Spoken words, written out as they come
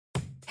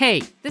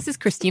Hey, this is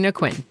Christina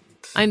Quinn.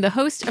 I'm the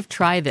host of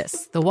Try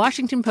This, the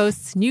Washington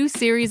Post's new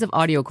series of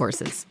audio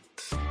courses.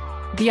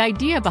 The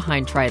idea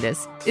behind Try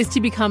This is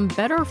to become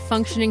better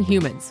functioning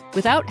humans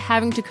without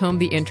having to comb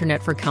the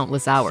internet for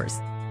countless hours.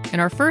 In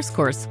our first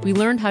course, we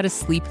learned how to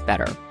sleep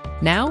better.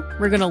 Now,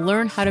 we're going to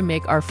learn how to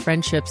make our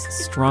friendships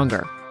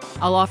stronger.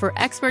 I'll offer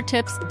expert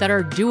tips that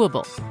are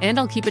doable, and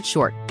I'll keep it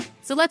short.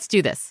 So let's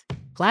do this.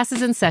 Class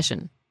is in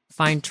session.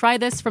 Find Try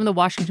This from the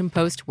Washington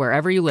Post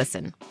wherever you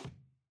listen.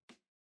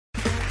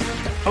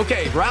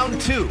 Okay,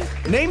 round two.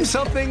 Name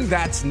something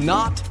that's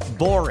not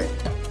boring.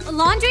 A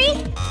laundry?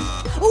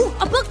 Ooh,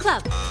 a book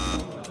club.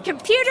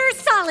 Computer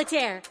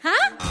solitaire,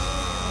 huh?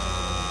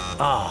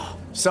 Ah,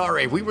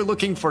 sorry, we were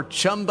looking for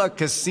Chumba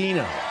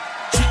Casino.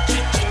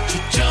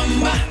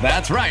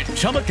 That's right,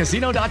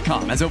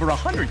 ChumbaCasino.com has over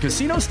 100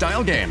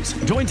 casino-style games.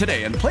 Join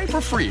today and play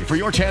for free for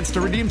your chance to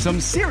redeem some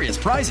serious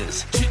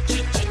prizes.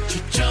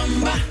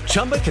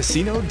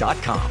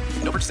 ChumbaCasino.com.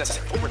 No purchase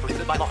necessary. Void where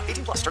prohibited by law.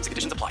 18+ terms and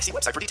conditions apply. See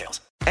website for details.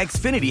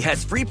 Xfinity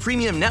has free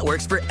premium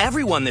networks for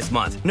everyone this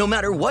month, no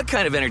matter what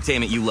kind of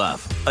entertainment you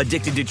love.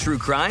 Addicted to true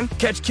crime?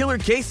 Catch killer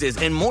cases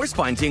and more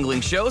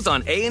spine-tingling shows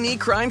on A&E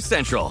Crime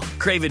Central.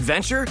 Crave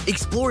adventure?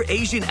 Explore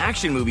Asian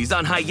action movies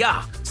on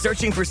Hi-YAH.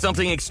 Searching for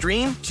something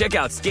extreme? Check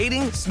out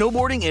skating,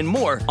 snowboarding, and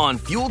more on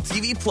Fuel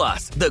TV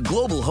Plus, the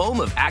global home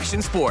of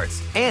action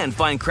sports. And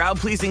find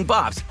crowd-pleasing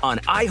bops on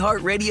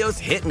iHeartRadio's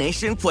Hit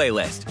Nation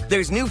playlist.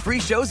 There's new free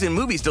shows and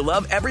movies to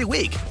love every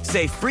week.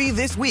 Say free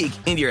this week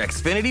in your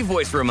Xfinity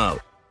voice remote.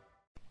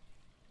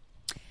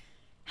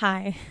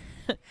 Hi.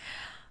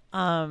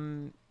 I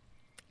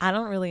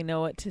don't really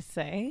know what to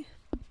say.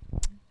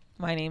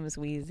 My name is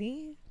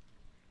Wheezy.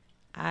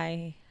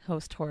 I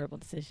host Horrible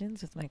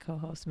Decisions with my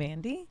co-host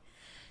Mandy.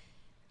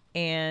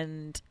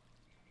 And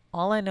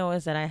all I know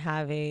is that I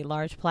have a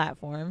large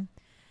platform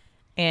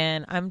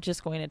and I'm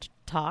just going to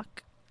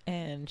talk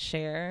and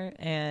share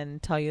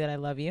and tell you that I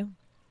love you.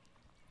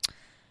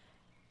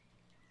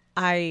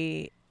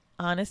 I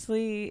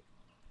honestly,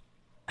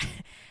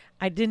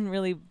 I didn't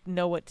really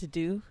know what to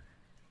do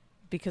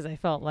because I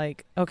felt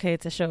like, okay,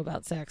 it's a show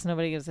about sex.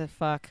 Nobody gives a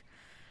fuck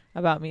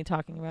about me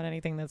talking about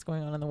anything that's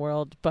going on in the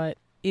world, but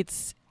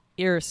it's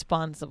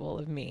irresponsible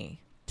of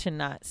me to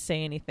not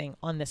say anything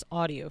on this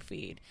audio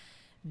feed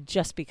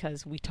just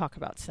because we talk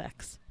about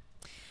sex.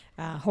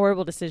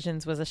 Horrible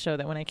Decisions was a show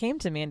that when I came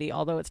to Mandy,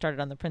 although it started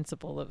on the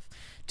principle of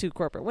two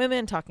corporate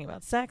women talking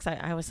about sex,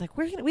 I was like,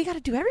 we got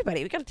to do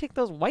everybody. We got to take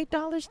those white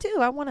dollars too.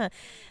 I want to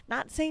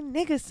not say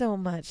nigga so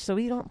much so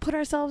we don't put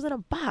ourselves in a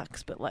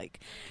box. But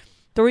like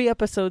 3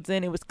 episodes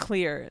in, it was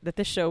clear that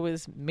this show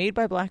was made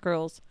by black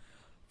girls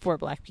for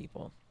black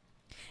people.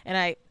 And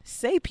I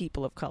say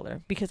people of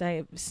color because I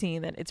have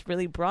seen that it's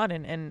really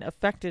broadened and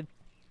affected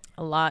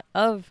a lot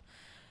of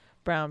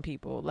brown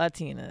people,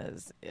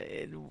 Latinas,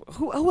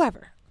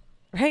 whoever,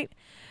 right?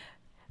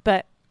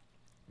 But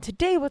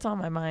today what's on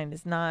my mind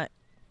is not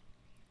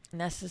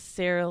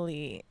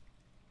necessarily,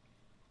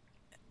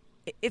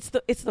 it's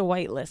the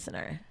white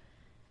listener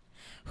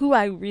who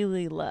I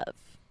really love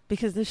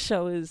because this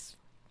show is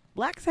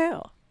black as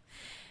hell.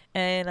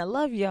 And I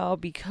love y'all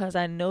because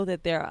I know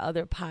that there are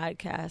other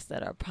podcasts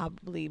that are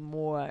probably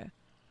more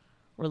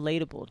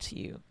relatable to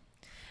you.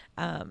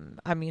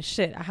 I mean,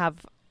 shit, I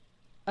have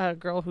a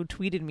girl who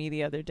tweeted me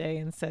the other day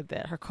and said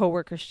that her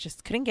coworkers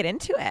just couldn't get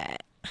into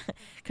it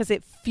because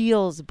it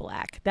feels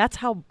black. That's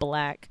how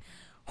black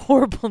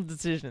Horrible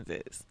Decisions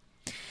is.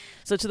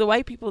 So to the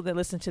white people that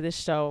listen to this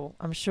show,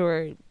 I'm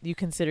sure you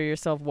consider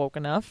yourself woke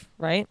enough,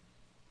 right?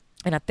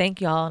 And I thank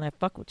y'all and I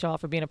fuck with y'all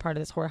for being a part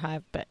of this whore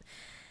hive, but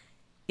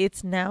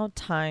it's now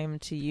time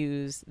to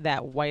use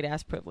that white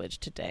ass privilege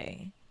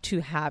today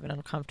to have an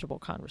uncomfortable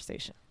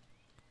conversation.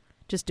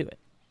 Just do it.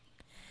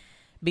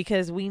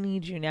 Because we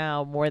need you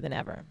now more than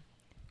ever.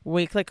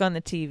 We click on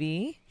the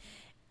TV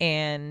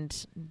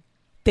and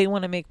they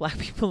want to make black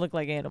people look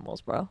like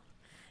animals, bro.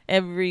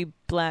 Every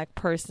black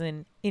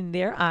person in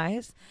their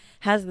eyes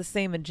has the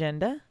same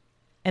agenda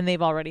and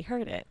they've already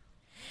heard it.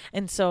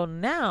 And so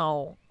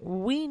now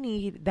we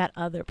need that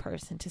other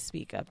person to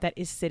speak up that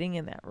is sitting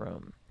in that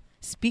room.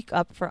 Speak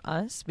up for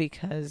us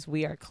because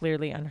we are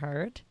clearly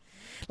unheard.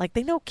 Like,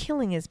 they know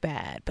killing is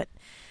bad, but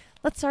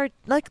let's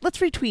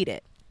retweet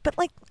it. But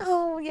like,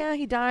 oh yeah,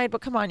 he died,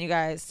 but come on, you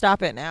guys,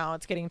 stop it now.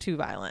 It's getting too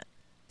violent.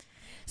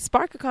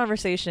 Spark a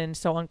conversation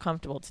so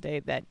uncomfortable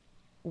today that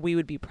we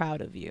would be proud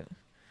of you.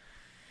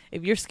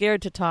 If you're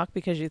scared to talk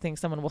because you think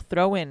someone will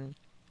throw in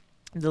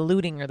the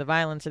looting or the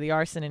violence or the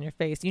arson in your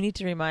face, you need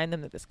to remind them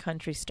that this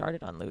country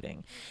started on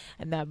looting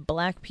and that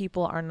black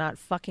people are not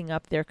fucking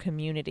up their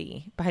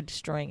community by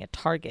destroying a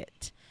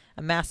Target,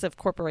 a massive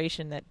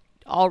corporation that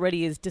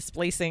already is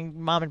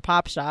displacing mom and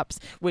pop shops,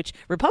 which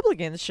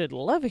Republicans should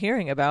love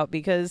hearing about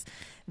because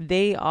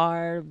they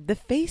are the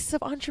face of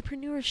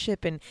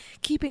entrepreneurship and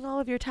keeping all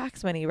of your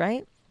tax money,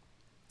 right?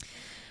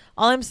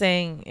 All I'm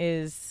saying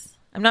is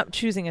I'm not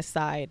choosing a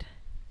side.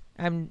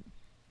 I'm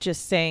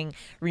just saying,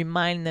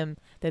 remind them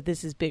that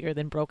this is bigger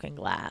than broken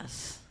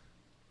glass.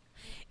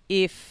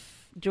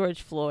 If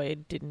George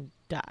Floyd didn't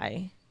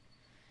die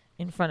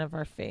in front of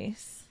our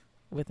face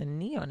with a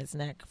knee on his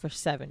neck for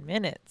 7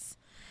 minutes,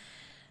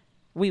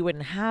 we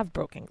wouldn't have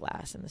broken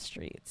glass in the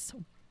streets.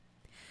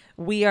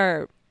 We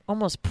are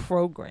almost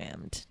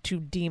programmed to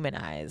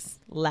demonize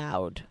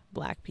loud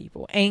Black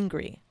people,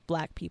 angry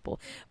Black people.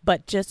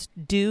 But just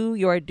do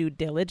your due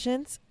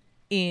diligence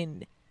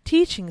in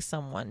teaching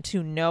someone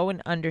to know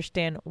and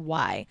understand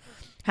why.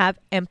 Have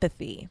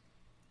empathy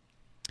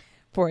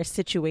for a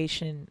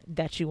situation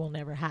that you will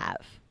never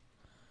have.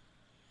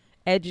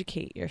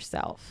 Educate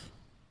yourself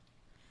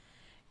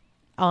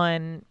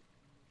on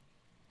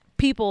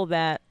people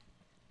that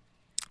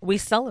we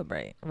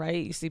celebrate,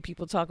 right? You see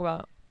people talk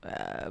about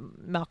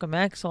Malcolm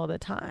X all the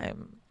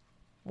time.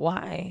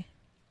 Why?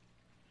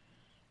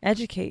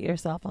 Educate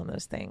yourself on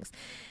those things.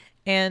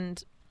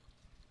 And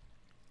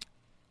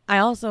I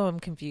also am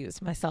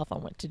confused myself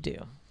on what to do.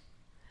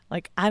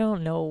 Like, I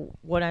don't know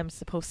what I'm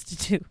supposed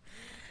to do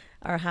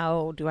or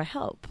how do I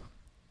help,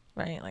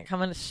 right? Like, how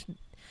much,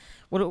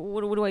 what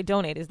do I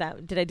donate?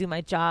 Did I do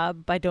my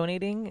job by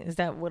donating? Is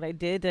that what I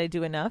did? Did I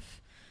do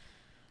enough?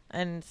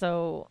 And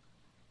so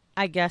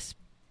I guess,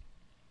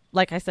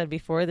 like I said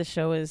before, the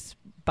show is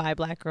by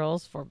Black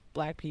girls for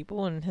Black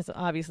people and has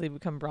obviously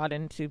become brought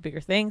into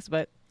bigger things,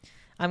 but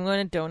I'm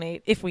going to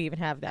donate, if we even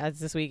have that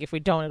this week. If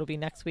we don't, it'll be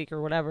next week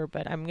or whatever.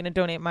 But I'm going to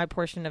donate my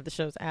portion of the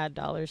show's ad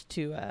dollars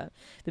to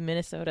the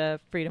Minnesota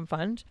Freedom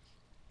Fund.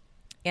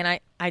 And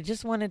I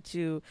just wanted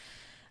to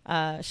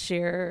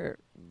share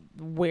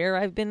where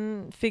I've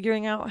been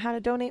figuring out how to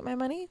donate my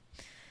money.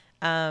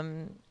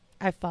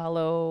 I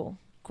follow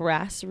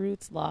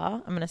Grassroots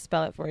Law. I'm going to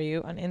spell it for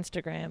you on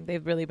Instagram.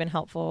 They've really been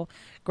helpful.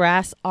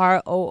 Grass,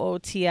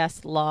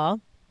 ROOTS Law.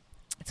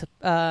 It's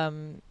a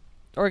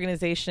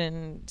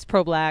organization. It's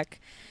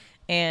pro-Black,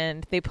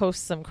 and they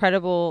post some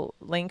credible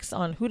links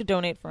on who to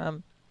donate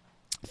and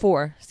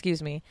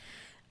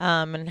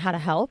how to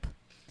help.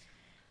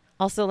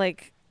 Also,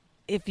 like,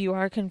 if you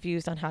are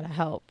confused on how to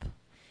help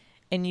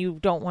and you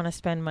don't want to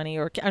spend money,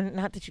 or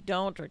not that you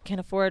don't or can't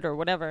afford or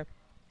whatever,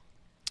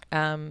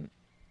 Black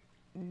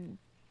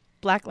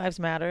Lives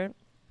Matter,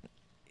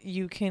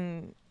 you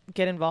can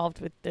get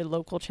involved with the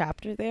local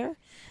chapter there.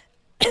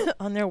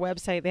 On their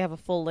website, they have a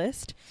full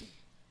list.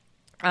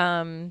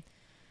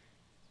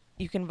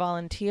 You can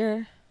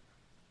volunteer.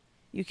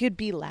 You could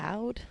be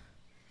loud.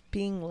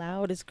 Being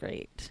loud is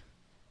great,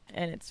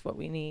 and it's what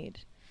we need.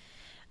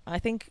 I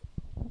think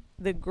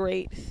the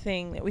great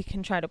thing that we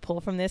can try to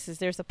pull from this is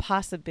there's a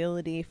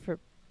possibility to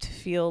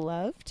feel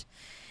loved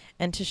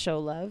and to show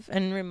love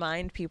and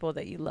remind people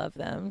that you love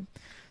them,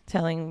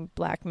 telling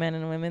Black men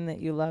and women that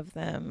you love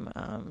them,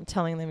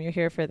 telling them you're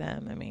here for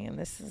them. I mean,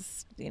 this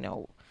is,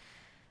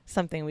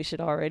 something we should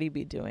already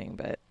be doing,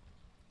 but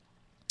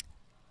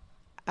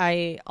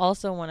I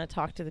also want to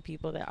talk to the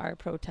people that are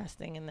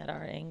protesting and that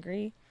are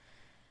angry,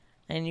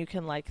 and you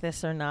can like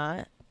this or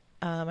not.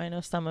 I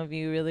know some of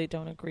you really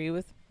don't agree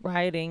with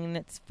rioting, and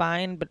it's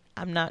fine, but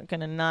I'm not going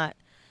to not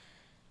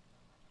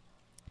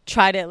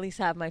try to at least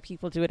have my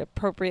people do it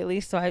appropriately.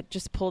 So I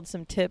just pulled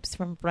some tips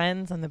from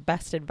friends on the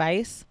best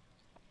advice.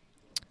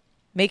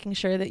 Making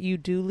sure that you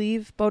do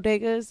leave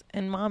bodegas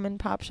and mom and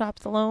pop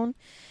shops alone,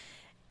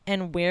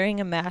 and wearing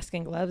a mask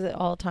and gloves at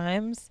all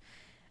times.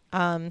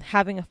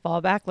 Having a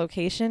fallback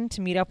location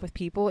to meet up with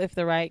people if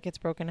the riot gets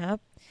broken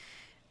up.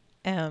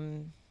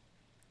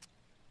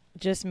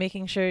 Just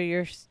making sure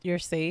you're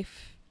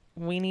safe.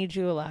 We need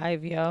you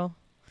alive, yo.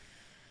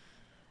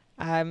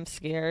 I'm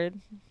scared.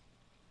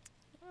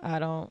 I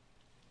don't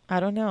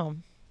know.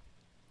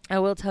 I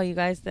will tell you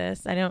guys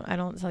this. I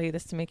don't tell you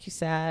this to make you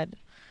sad.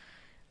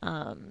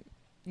 I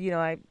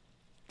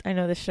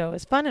know the show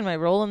is fun and my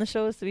role on the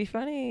show is to be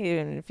funny.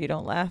 And if you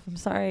don't laugh, I'm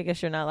sorry. I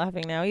guess you're not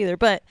laughing now either.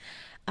 But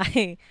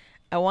I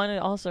want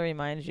to also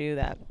remind you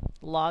that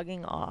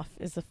logging off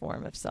is a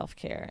form of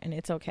self-care, and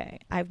it's okay.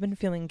 I've been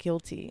feeling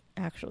guilty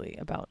actually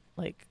about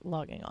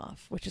logging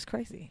off, which is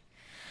crazy.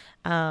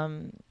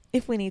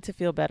 If we need to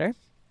feel better,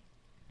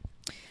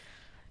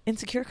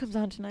 Insecure comes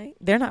on tonight.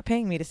 They're not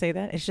paying me to say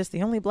that. It's just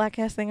the only Black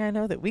ass thing I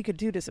know that we could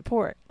do to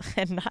support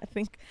and not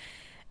think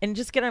and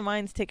just get our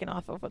minds taken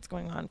off of what's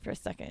going on for a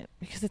second,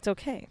 because it's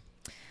okay.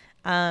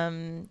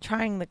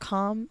 Trying the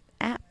Calm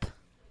app.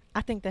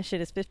 I think that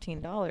shit is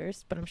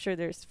 $15, but I'm sure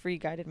there's free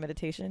guided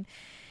meditation.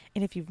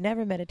 And if you've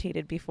never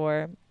meditated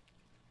before,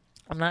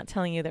 I'm not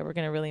telling you that we're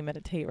going to really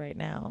meditate right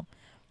now,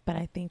 but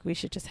I think we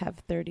should just have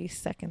 30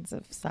 seconds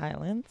of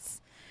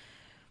silence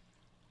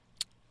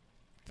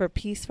for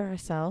peace for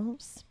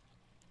ourselves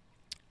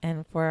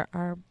and for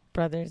our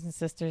brothers and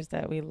sisters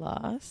that we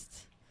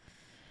lost.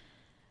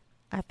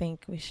 I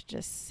think we should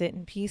just sit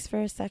in peace for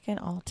a second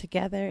all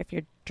together. If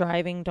you're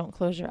driving, don't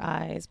close your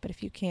eyes, but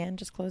if you can,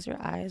 just close your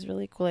eyes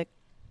really quick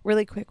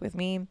with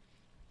me.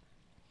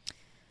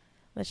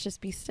 Let's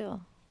just be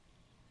still.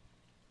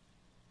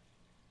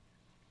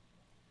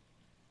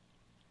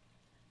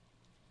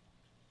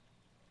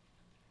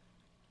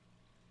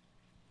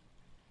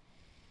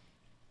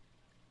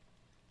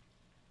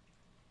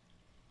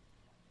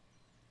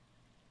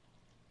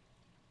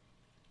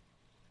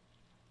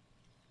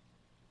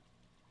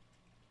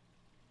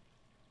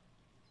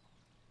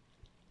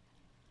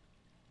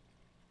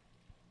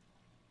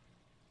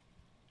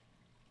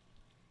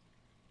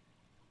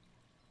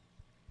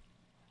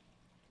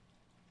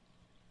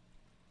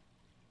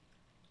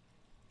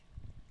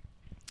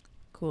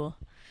 cool.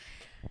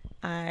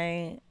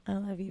 I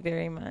love you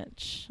very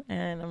much,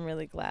 and I'm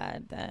really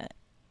glad that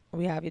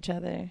we have each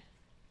other.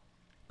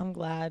 I'm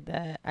glad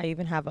that I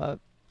even have a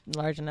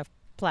large enough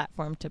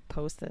platform to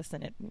post this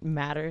and it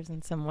matters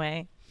in some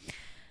way.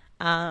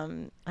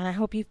 And I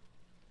hope you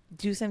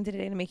do something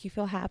today to make you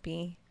feel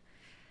happy.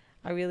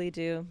 I really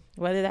do.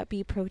 Whether that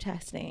be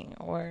protesting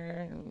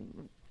or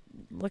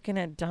looking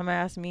at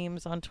dumbass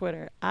memes on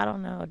Twitter. I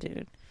don't know,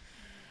 dude.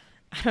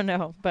 I don't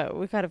know, but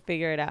we got to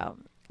figure it out.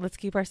 Let's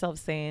keep ourselves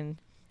sane.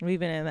 We've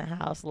been in the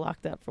house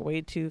locked up for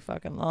way too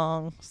fucking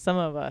long. Some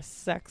of us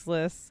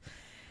sexless.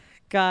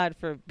 God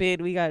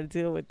forbid we got to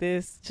deal with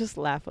this. Just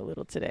laugh a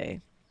little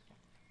today.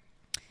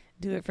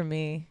 Do it for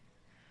me,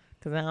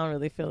 because I don't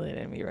really feel it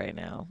in me right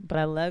now. But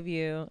I love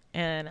you,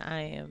 and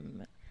I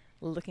am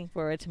looking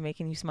forward to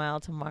making you smile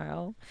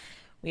tomorrow.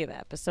 We have an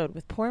episode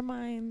with Poor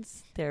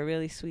Minds. They're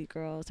really sweet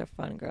girls. They're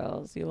fun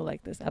girls. You will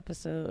like this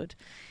episode.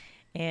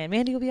 And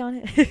Mandy will be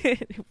on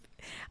it.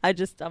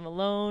 I'm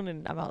alone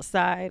and I'm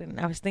outside, and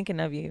I was thinking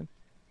of you.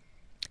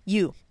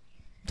 I'm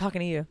talking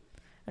to you.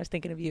 I was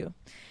thinking of you.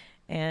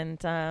 And,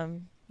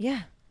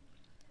 yeah.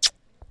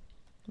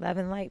 Love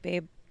and light,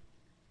 babe.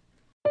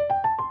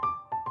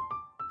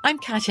 I'm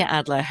Katya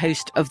Adler,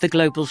 host of The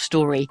Global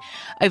Story.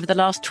 Over the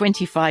last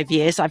 25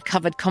 years, I've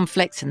covered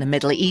conflicts in the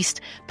Middle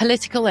East,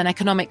 political and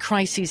economic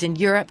crises in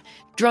Europe,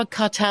 drug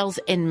cartels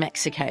in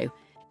Mexico.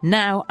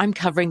 Now I'm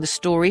covering the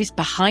stories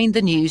behind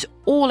the news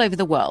all over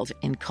the world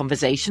in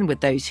conversation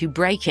with those who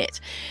break it.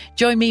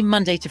 Join me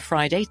Monday to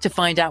Friday to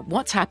find out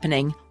what's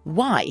happening,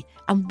 why,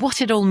 and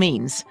what it all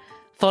means.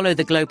 Follow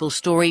The Global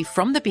Story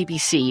from the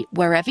BBC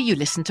wherever you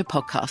listen to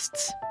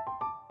podcasts.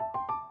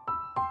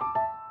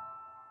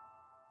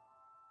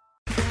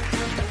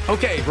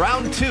 Okay,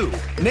 round two.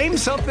 Name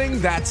something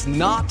that's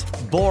not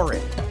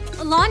boring.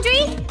 A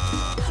laundry?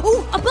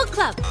 Ooh, a book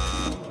club.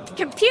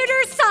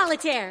 Computer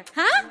solitaire,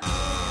 huh?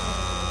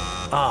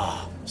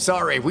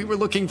 Sorry, we were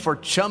looking for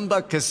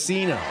Chumba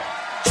Casino.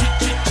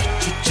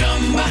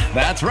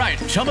 That's right.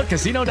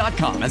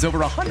 ChumbaCasino.com has over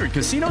 100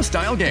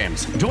 casino-style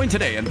games. Join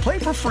today and play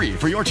for free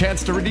for your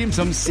chance to redeem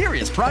some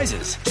serious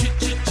prizes.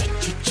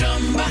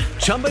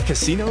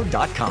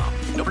 ChumbaCasino.com.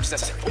 No purchase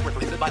necessary. Void where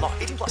prohibited by law.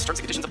 18+ terms and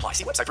conditions apply.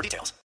 See website for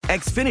details.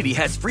 Xfinity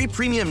has free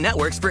premium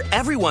networks for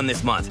everyone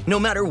this month, no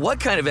matter what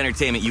kind of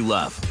entertainment you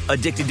love.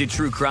 Addicted to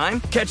true crime?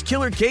 Catch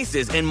killer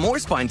cases and more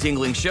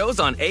spine-tingling shows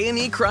on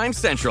A&E Crime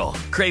Central.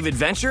 Crave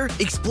adventure?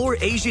 Explore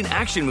Asian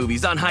action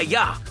movies on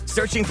Hi-YAH.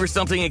 Searching for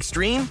something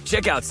extreme?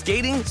 Check out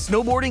skating,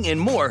 snowboarding, and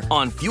more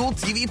on Fuel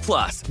TV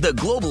Plus, the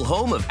global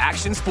home of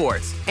action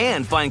sports.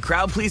 And find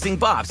crowd-pleasing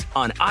bops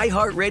on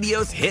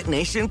iHeartRadio's Hit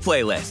Nation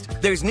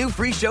playlist. There's new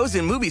free shows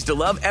and movies to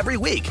love every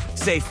week.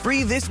 Say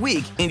free this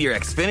week in your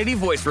Xfinity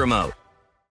voice remote.